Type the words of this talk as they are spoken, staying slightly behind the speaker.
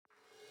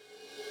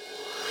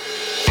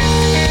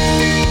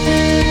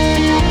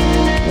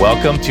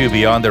Welcome to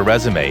Beyond the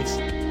Resumes,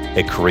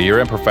 a career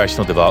and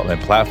professional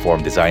development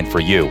platform designed for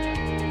you,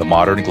 the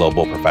modern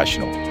global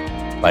professional.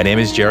 My name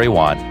is Jerry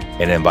Wan,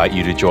 and I invite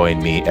you to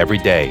join me every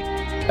day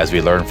as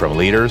we learn from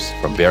leaders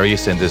from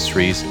various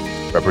industries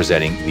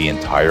representing the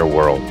entire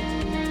world.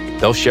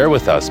 They'll share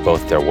with us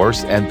both their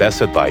worst and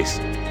best advice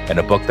and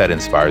a book that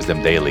inspires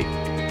them daily.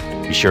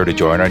 Be sure to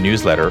join our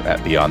newsletter at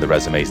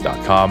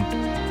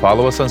beyondtheresumes.com,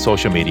 follow us on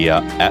social media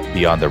at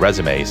Beyond the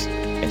Resumes,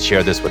 and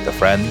share this with a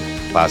friend,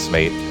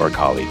 classmate, or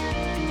colleague.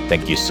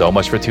 Thank you so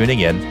much for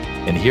tuning in,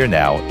 and here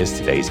now is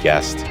today's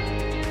guest.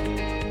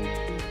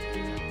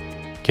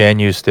 Can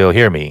you still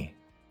hear me?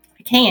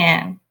 I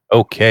can.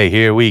 Okay,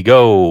 here we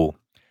go.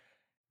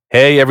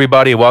 Hey,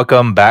 everybody,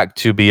 welcome back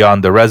to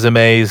Beyond the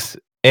Resumes.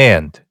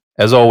 And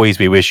as always,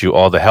 we wish you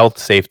all the health,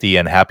 safety,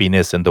 and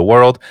happiness in the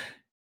world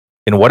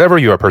in whatever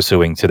you are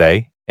pursuing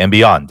today and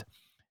beyond.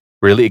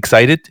 Really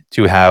excited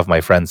to have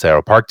my friend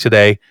Sarah Park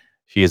today.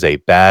 She is a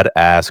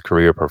badass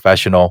career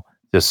professional,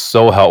 just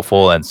so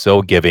helpful and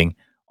so giving.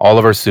 All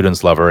of our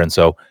students love her. And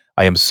so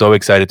I am so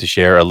excited to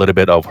share a little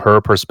bit of her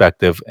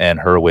perspective and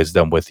her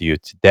wisdom with you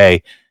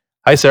today.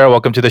 Hi, Sarah.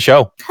 Welcome to the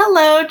show.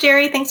 Hello,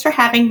 Jerry. Thanks for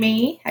having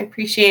me. I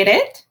appreciate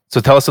it.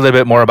 So tell us a little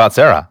bit more about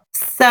Sarah.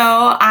 So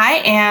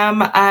I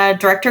am a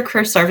Director of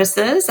Career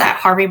Services at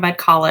Harvey Mudd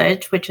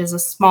College, which is a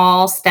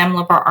small STEM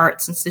liberal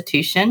arts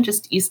institution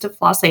just east of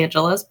Los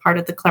Angeles, part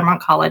of the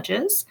Claremont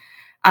Colleges.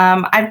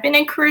 I've been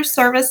in career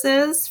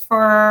services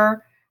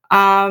for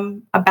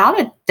about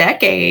a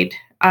decade.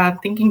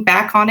 Thinking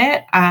back on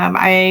it,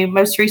 I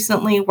most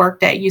recently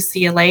worked at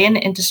UCLA in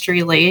industry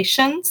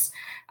relations.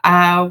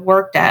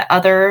 Worked at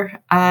other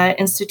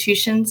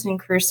institutions in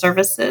career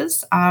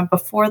services.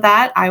 Before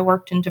that, I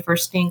worked in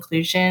diversity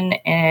inclusion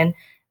and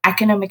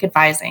academic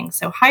advising.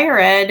 So higher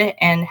ed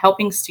and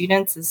helping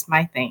students is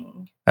my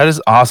thing. That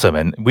is awesome.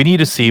 And we need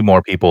to see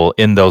more people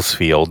in those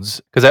fields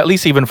because at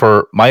least even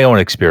for my own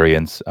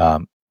experience,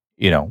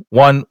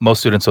 one, most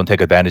students don't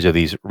take advantage of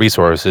these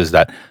resources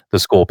that the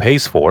school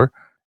pays for.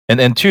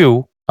 And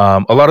two,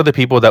 a lot of the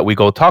people that we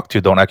go talk to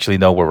don't actually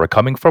know where we're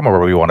coming from or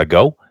where we want to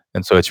go.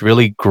 And so it's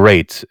really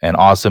great and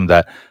awesome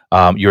that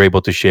you're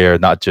able to share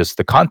not just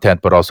the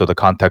content, but also the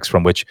context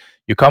from which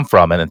you come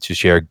from and to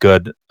share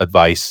good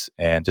advice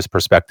and just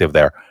perspective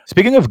there.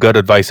 Speaking of good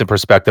advice and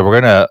perspective, we're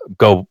going to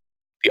go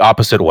the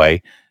opposite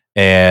way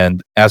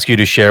and ask you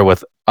to share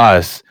with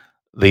us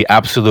the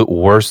absolute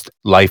worst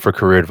life or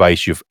career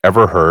advice you've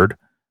ever heard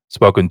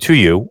spoken to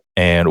you,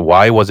 and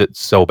why was it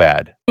so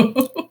bad?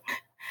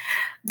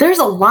 There's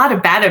a lot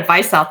of bad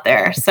advice out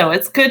there, so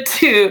it's good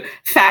to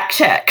fact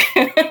check.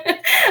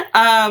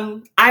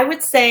 I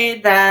would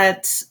say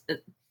that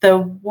the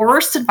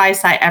worst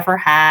advice I ever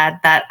had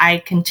that I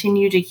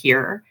continue to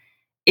hear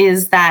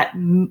is that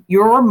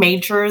your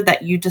major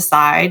that you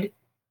decide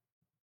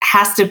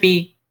has to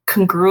be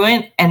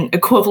congruent and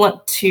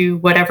equivalent to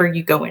whatever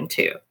you go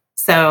into.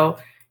 So,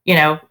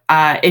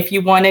 if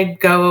you want to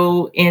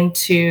go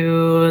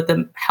into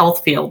the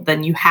health field,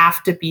 then you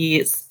have to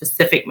be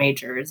specific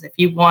majors. If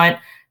you want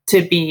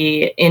to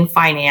be in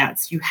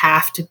finance, you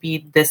have to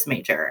be this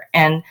major.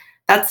 And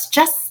that's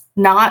just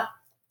not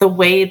the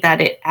way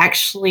that it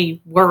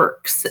actually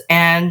works.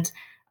 And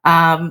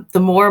the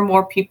more and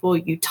more people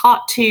you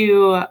talk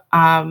to,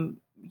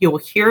 you'll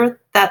hear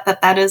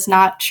that is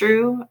not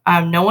true.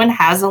 No one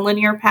has a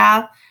linear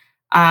path.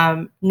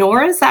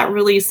 Nor is that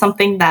really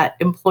something that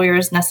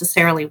employers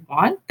necessarily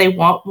want. They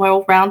want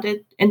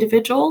well-rounded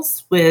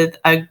individuals with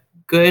a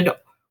good,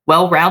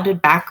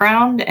 well-rounded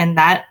background, and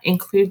that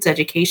includes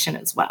education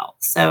as well.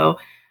 So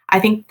I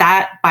think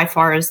that by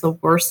far is the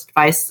worst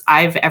advice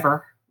I've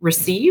ever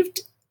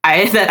received,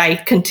 that I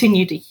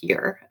continue to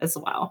hear as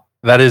well.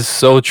 That is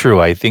so true.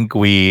 I think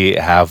we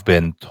have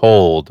been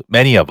told,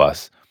 many of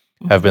us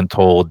have been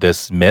told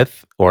this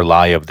myth or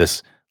lie of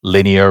this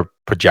linear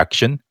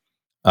projection,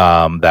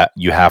 that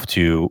you have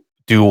to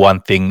do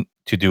one thing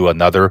to do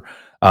another.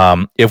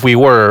 If we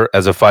were,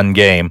 as a fun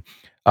game,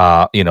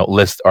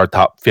 list our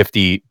top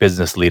 50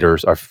 business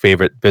leaders, our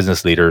favorite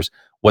business leaders,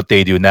 what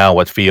they do now,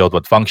 what field,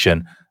 what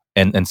function,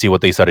 and see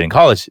what they studied in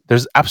college,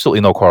 there's absolutely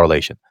no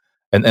correlation.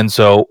 And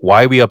so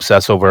why we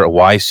obsess over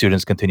why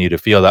students continue to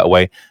feel that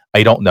way,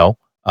 I don't know.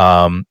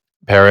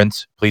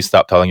 Parents, please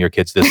stop telling your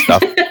kids this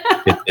stuff.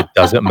 It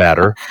doesn't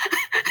matter.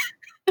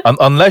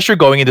 Unless you're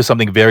going into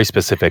something very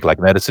specific like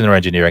medicine or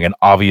engineering, and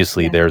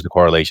obviously there's a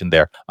correlation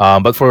there.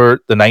 But for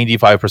the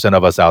 95%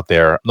 of us out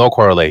there, no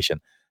correlation.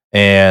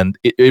 And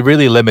it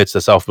really limits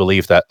the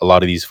self-belief that a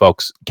lot of these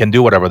folks can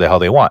do whatever the hell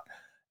they want.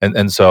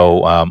 And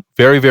so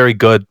very, very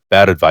good,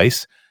 bad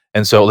advice.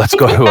 And so let's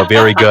go to a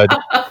very good,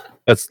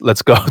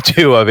 let's go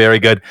to a very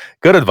good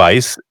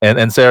advice.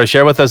 And Sarah,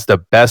 share with us the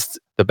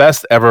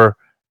best ever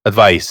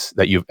advice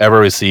that you've ever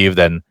received,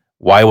 and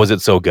why was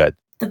it so good?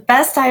 The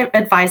best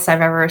advice I've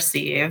ever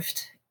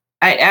received.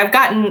 I've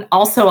gotten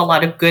also a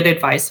lot of good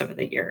advice over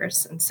the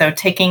years. And so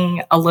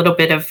taking a little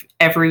bit of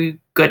every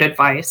good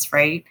advice,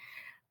 right?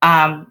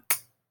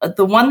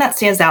 The one that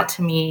stands out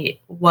to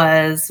me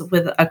was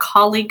with a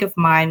colleague of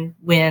mine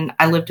when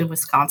I lived in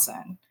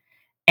Wisconsin.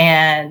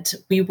 and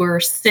we were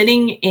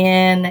sitting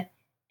in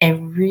a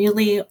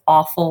really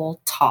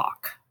awful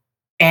talk.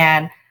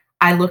 And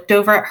I looked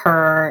over at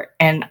her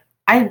and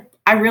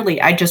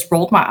I just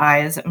rolled my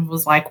eyes and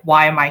was like,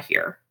 why am I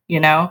here? You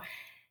know?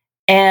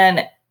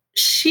 And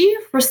she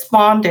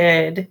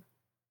responded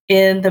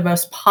in the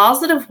most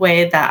positive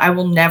way that I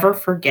will never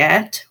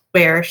forget,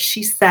 where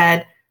she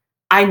said,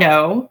 I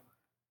know,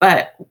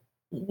 but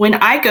when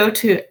I go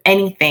to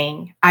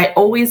anything, I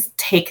always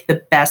take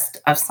the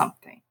best of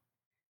something.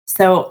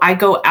 So I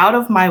go out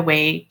of my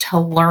way to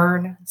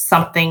learn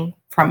something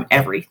from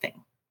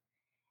everything.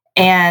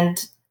 And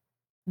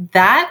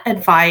that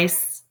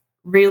advice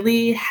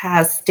really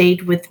has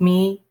stayed with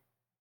me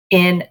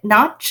in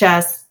not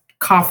just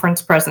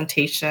conference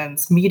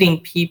presentations, meeting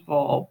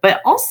people,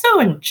 but also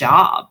in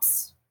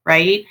jobs,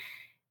 right?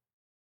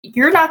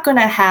 You're not going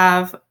to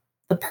have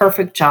the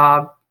perfect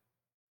job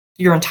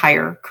your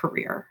entire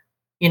career,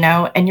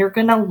 and you're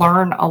going to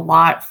learn a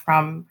lot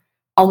from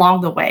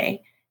along the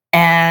way.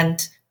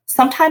 And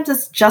sometimes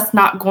it's just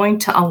not going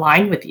to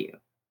align with you,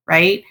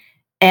 right?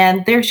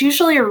 And there's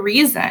usually a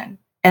reason.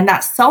 And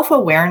that self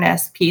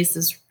awareness piece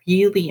is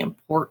really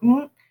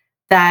important.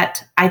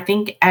 That I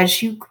think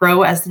as you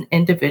grow as an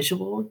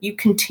individual, you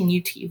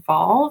continue to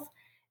evolve,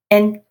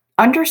 and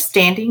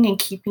understanding and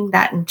keeping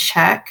that in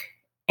check,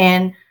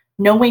 and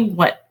knowing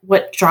what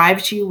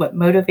drives you, what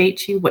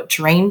motivates you, what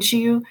drains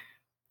you,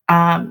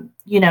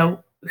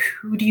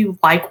 who do you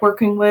like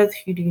working with?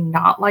 Who do you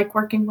not like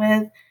working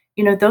with?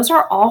 Those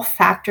are all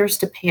factors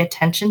to pay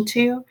attention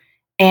to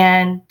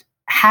and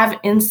have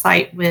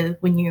insight with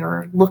when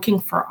you're looking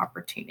for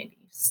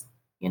opportunities.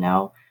 You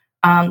know,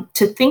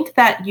 to think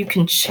that you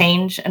can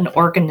change an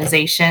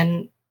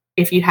organization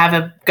if you have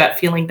a gut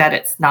feeling that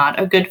it's not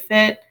a good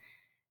fit,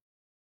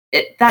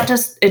 it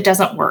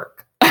doesn't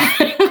work.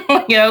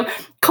 you know,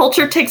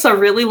 Culture takes a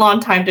really long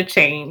time to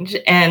change,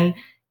 and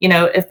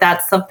if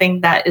that's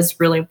something that is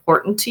really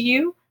important to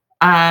you,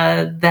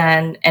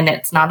 then and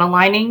it's not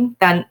aligning,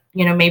 then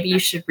maybe you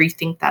should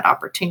rethink that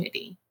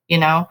opportunity.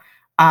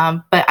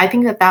 But I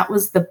think that that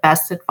was the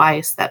best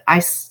advice that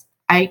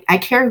I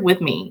carry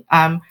with me.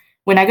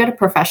 When I go to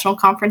professional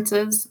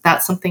conferences,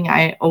 that's something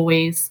I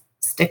always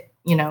stick,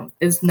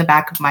 is in the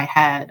back of my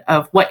head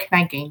of what can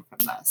I gain from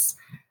this.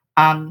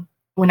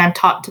 When I'm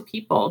taught to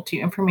people, do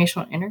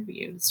informational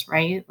interviews,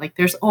 right? Like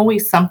there's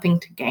always something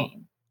to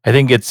gain. I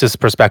think it's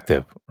just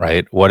perspective,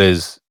 right? What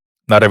is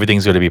not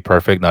everything's going to be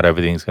perfect, not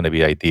everything's going to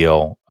be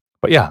ideal.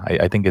 But yeah,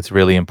 I think it's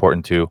really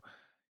important to,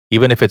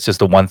 even if it's just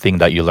the one thing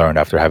that you learned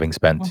after having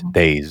spent Mhm,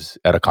 days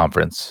at a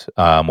conference,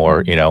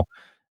 or mhm,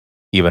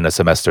 even a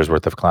semester's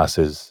worth of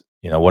classes,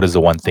 what is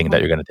the one thing that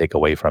mhm, you're going to take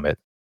away from it?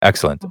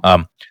 Excellent.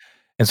 mhm.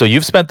 And so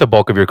you've spent the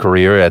bulk of your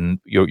career, and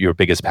your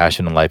biggest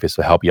passion in life is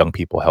to help young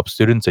people, help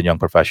students and young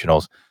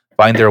professionals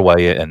find their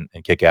way and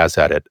kick ass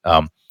at it.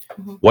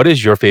 Mhm. What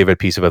is your favorite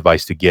piece of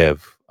advice to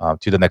give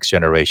to the next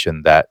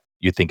generation that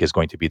you think is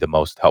going to be the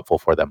most helpful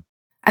for them?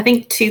 I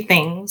think two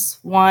things.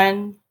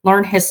 One,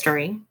 learn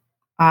history.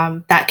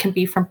 That can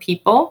be from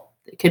people,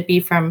 it could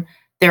be from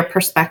their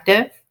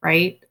perspective,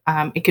 right?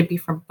 It could be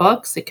from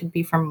books, it could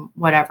be from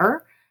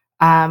whatever.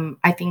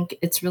 I think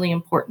it's really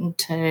important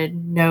to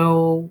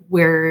know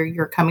where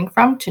you're coming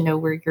from, to know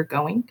where you're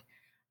going.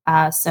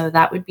 So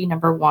that would be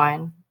number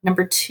one.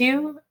 Number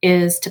two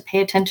is to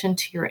pay attention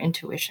to your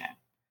intuition.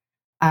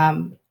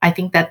 I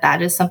think that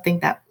that is something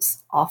that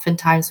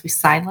oftentimes we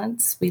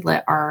silence. We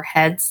let our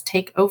heads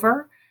take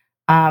over.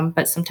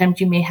 But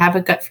sometimes you may have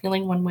a gut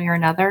feeling one way or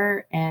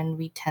another, and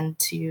we tend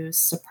to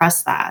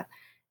suppress that.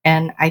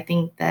 And I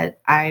think that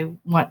I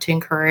want to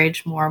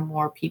encourage more and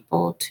more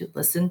people to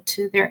listen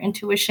to their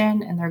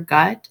intuition and their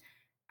gut,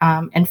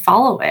 and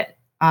follow it.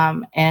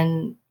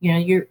 And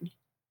you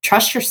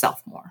trust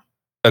yourself more.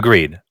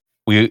 Agreed.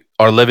 We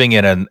are living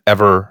in an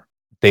ever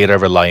data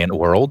reliant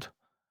world,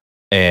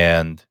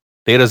 and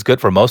data is good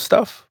for most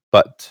stuff,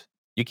 but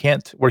you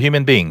can't. We're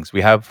human beings.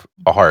 We have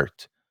a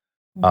heart.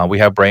 Mhm, We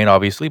have brain,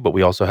 obviously, but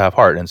we also have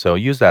heart, and so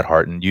use that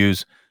heart and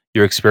use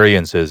your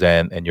experiences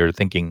and your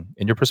thinking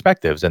and your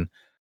perspectives. And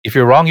if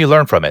you're wrong, you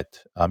learn from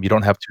it. You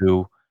don't have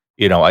to.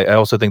 I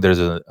also think there's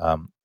an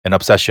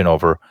obsession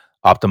over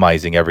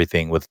optimizing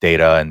everything with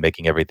data and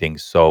making everything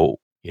so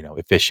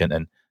efficient.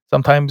 And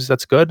sometimes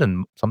that's good,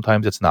 and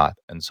sometimes it's not.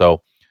 And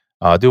so,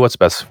 do what's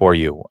best for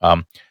you.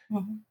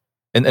 mhm.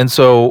 And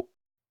so,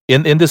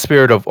 in the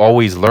spirit of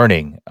always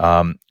learning,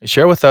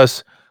 share with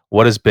us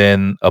what has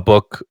been a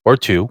book or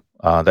two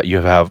that you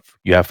have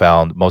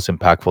found most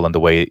impactful in the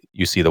way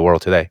you see the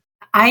world today.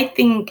 I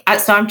think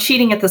so. I'm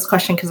cheating at this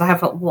question because I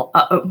have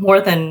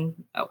more than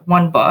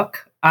one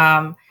book.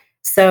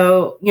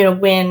 So,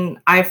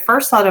 when I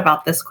first thought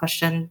about this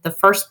question, the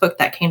first book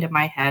that came to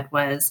my head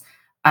was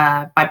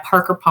by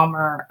Parker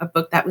Palmer, a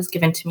book that was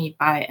given to me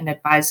by an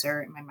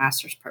advisor in my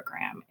master's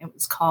program. It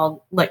was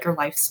called Let Your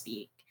Life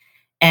Speak.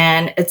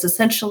 And it's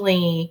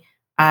essentially,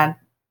 uh,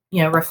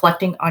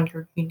 reflecting on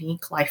your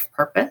unique life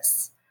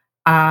purpose.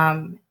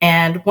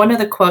 And one of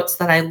the quotes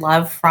that I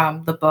love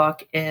from the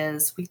book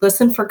is, we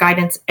listen for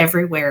guidance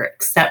everywhere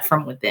except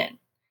from within.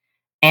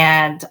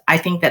 And I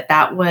think that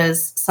that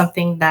was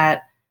something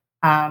that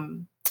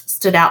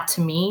stood out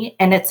to me.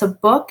 And it's a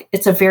book,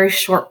 it's a very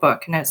short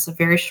book and it's a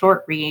very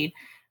short read,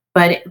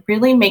 but it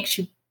really makes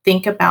you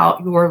think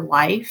about your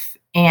life.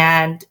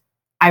 And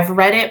I've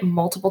read it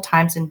multiple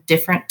times in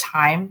different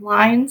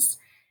timelines,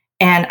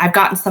 and I've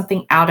gotten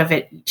something out of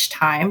it each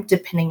time,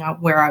 depending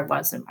on where I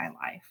was in my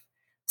life.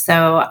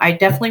 So I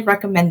definitely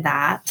recommend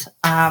that.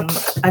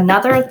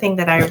 Another thing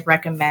that I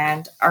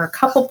recommend are a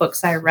couple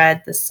books I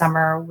read this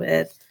summer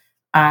with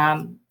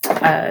a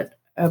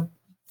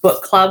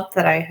book club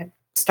that I had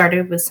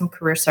started with some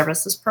career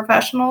services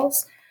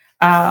professionals.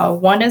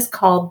 One is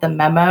called The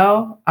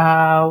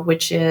Memo,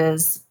 which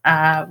is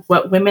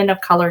what women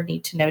of color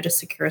need to know to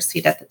secure a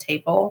seat at the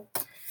table.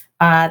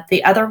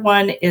 The other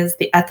one is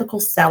The Ethical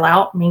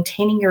Sellout,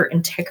 Maintaining Your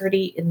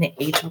Integrity in the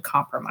Age of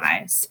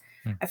Compromise.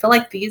 I feel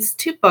like these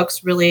two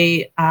books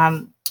really,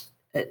 as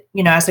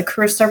a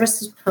career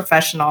services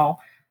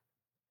professional,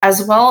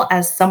 as well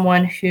as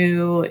someone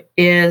who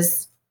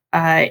is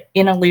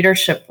in a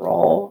leadership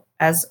role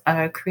as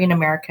a Korean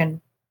American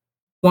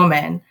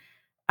woman,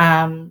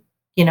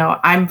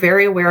 I'm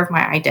very aware of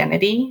my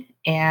identity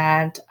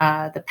and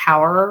the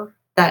power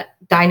that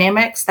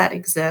dynamics that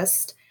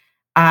exist.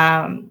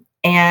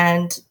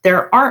 And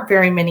there aren't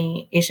very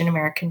many Asian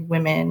American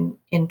women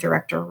in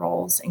director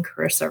roles in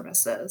career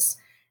services.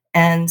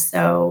 And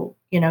so,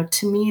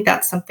 to me,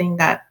 that's something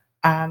that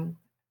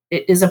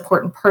it is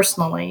important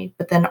personally,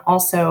 but then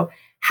also,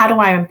 how do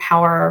I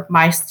empower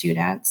my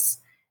students?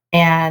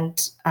 And,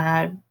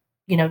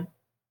 you know,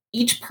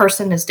 each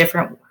person is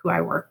different who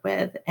I work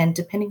with. And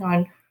depending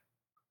on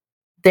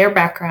their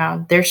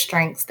background, their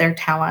strengths, their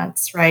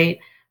talents, right?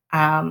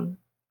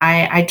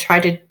 I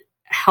try to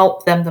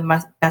help them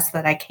the best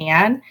that I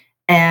can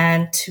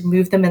and to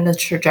move them in the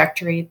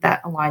trajectory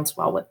that aligns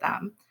well with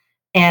them.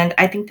 And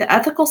I think the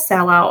Ethical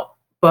Sellout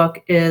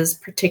book is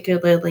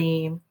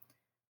particularly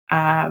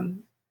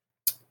um,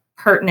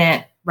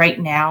 pertinent right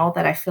now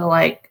that I feel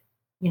like,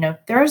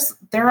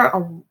 there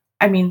are,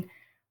 I mean,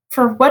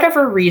 for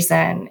whatever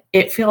reason,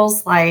 it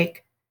feels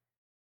like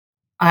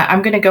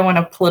I'm going to go on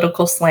a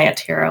political slant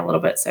here a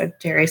little bit. So,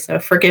 Jerry, so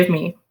forgive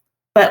me.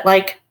 But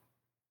like,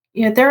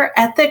 there are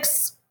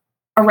ethics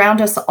around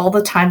us all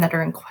the time that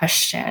are in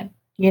question,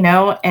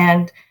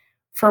 and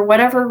for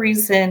whatever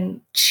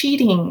reason,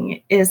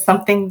 cheating is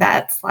something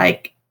that's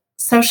like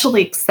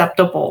socially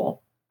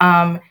acceptable.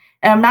 And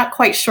I'm not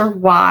quite sure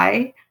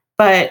why,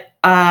 but,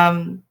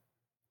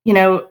 you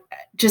know,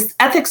 just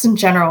ethics in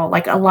general,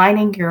 like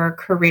aligning your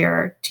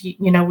career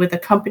to, with a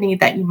company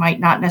that you might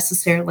not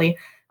necessarily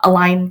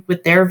align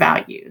with their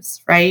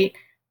values, right?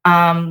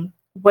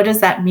 What does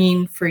that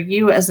mean for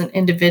you as an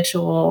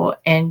individual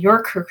and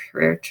your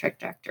career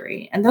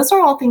trajectory? And those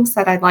are all things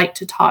that I'd like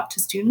to talk to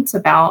students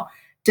about,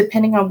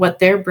 depending on what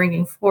they're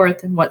bringing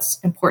forth and what's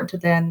important to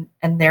them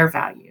and their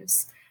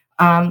values.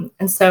 And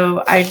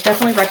so I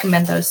definitely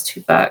recommend those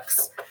two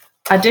books.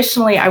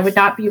 Additionally, I would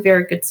not be a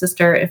very good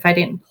sister if I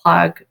didn't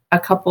plug a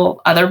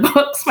couple other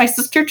books my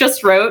sister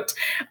just wrote.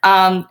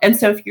 And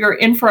so if you're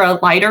in for a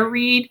lighter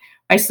read,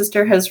 my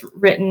sister has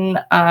written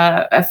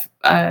a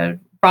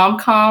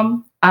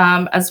rom-com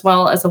as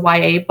well as a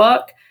YA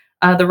book.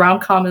 The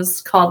rom-com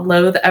is called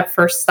Loathe at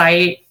First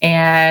Sight,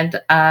 and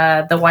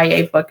the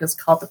YA book is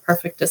called The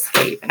Perfect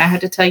Escape. And I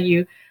had to tell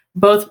you,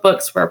 both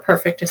books were a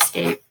perfect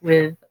escape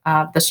with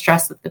the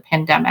stress of the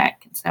pandemic.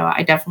 And so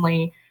I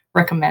definitely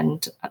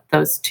recommend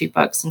those two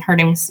books. And her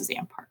name is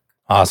Suzanne Park.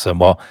 Awesome.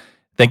 Well,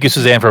 thank you,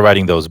 Suzanne, for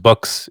writing those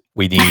books.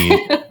 We need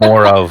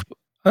more of.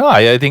 No,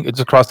 I think it's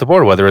across the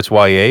board, whether it's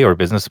YA or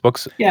business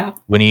books. Yeah.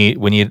 We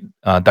need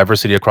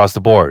diversity across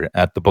the board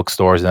at the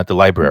bookstores and at the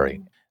library.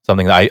 Mhm.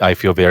 Something that I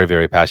feel very,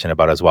 very passionate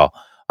about as well.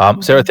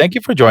 Sarah, Mhm. thank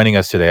you for joining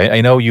us today.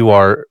 I know you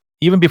are,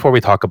 even before we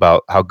talk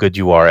about how good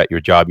you are at your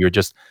job, you're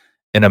just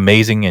an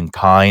amazing and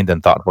kind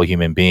and thoughtful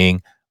human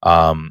being.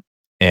 Um,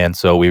 and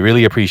so we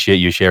really appreciate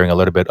you sharing a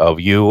little bit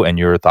of you and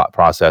your thought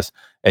process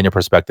and your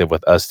perspective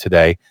with us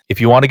today. If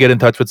you want to get in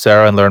touch with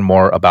Sarah and learn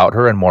more about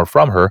her and more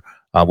from her,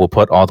 we'll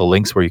put all the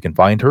links where you can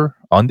find her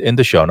in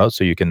the show notes,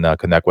 so you can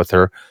connect with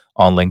her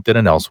on LinkedIn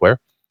and elsewhere.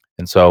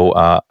 And so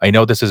I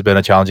know this has been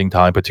a challenging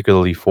time,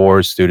 particularly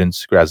for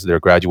students as they're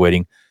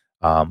graduating,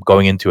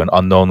 going into an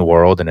unknown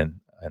world and an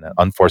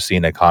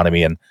unforeseen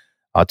economy. And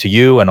to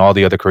you and all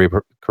the other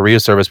career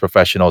service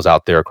professionals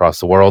out there across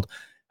the world,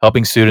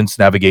 helping students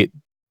navigate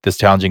this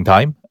challenging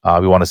time,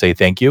 we want to say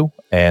thank you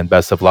and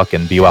best of luck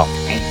and be well.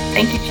 Great.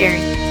 Thank you, Jerry.